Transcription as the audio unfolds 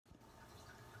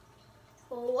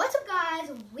What's up, guys?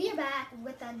 We're back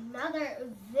with another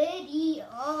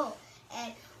video,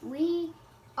 and we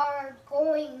are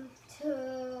going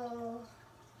to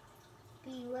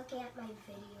be looking at my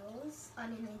videos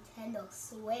on a Nintendo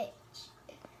Switch.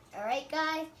 Alright,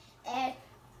 guys, and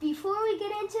before we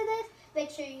get into this, make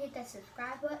sure you hit that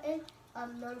subscribe button,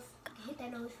 hit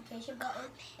that notification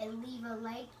button, and leave a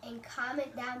like and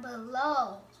comment down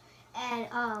below. And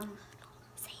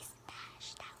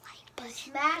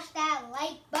smash that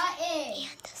like button.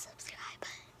 And the subscribe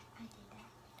button. I did that.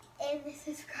 And the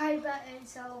subscribe button.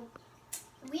 So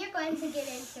we are going to get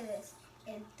into this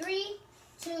in 3,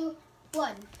 2,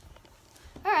 1.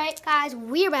 Alright, guys,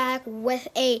 we're back with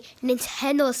a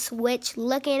Nintendo Switch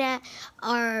looking at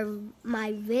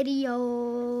my videos.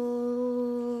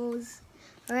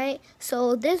 Alright,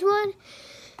 so this one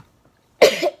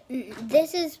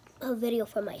this is a video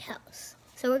from my house.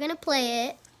 So we're gonna play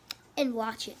it and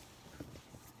watch it.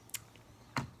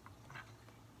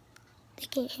 They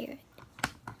can't hear it.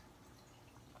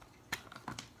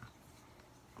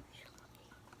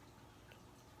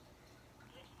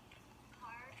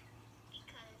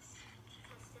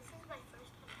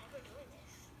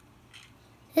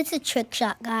 It's a trick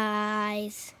shot,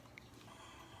 guys.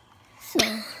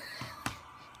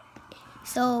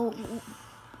 So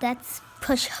that's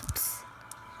push-ups.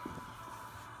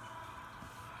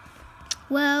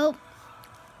 Well,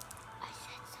 I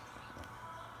said something.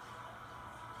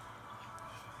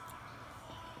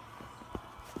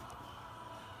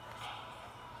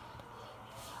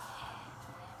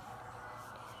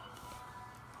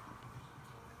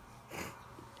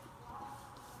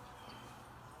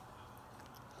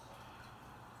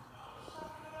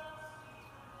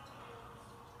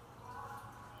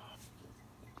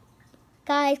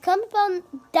 Guys, comment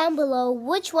down below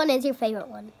which one is your favorite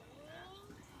one.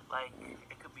 Like,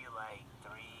 it could be like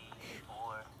 3,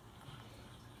 4.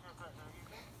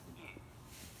 Yeah.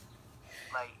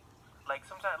 Like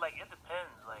sometimes, like, it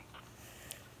depends. Like,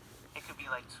 it could be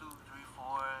like 2, 3,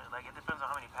 4. Like, it depends on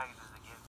how many packages they give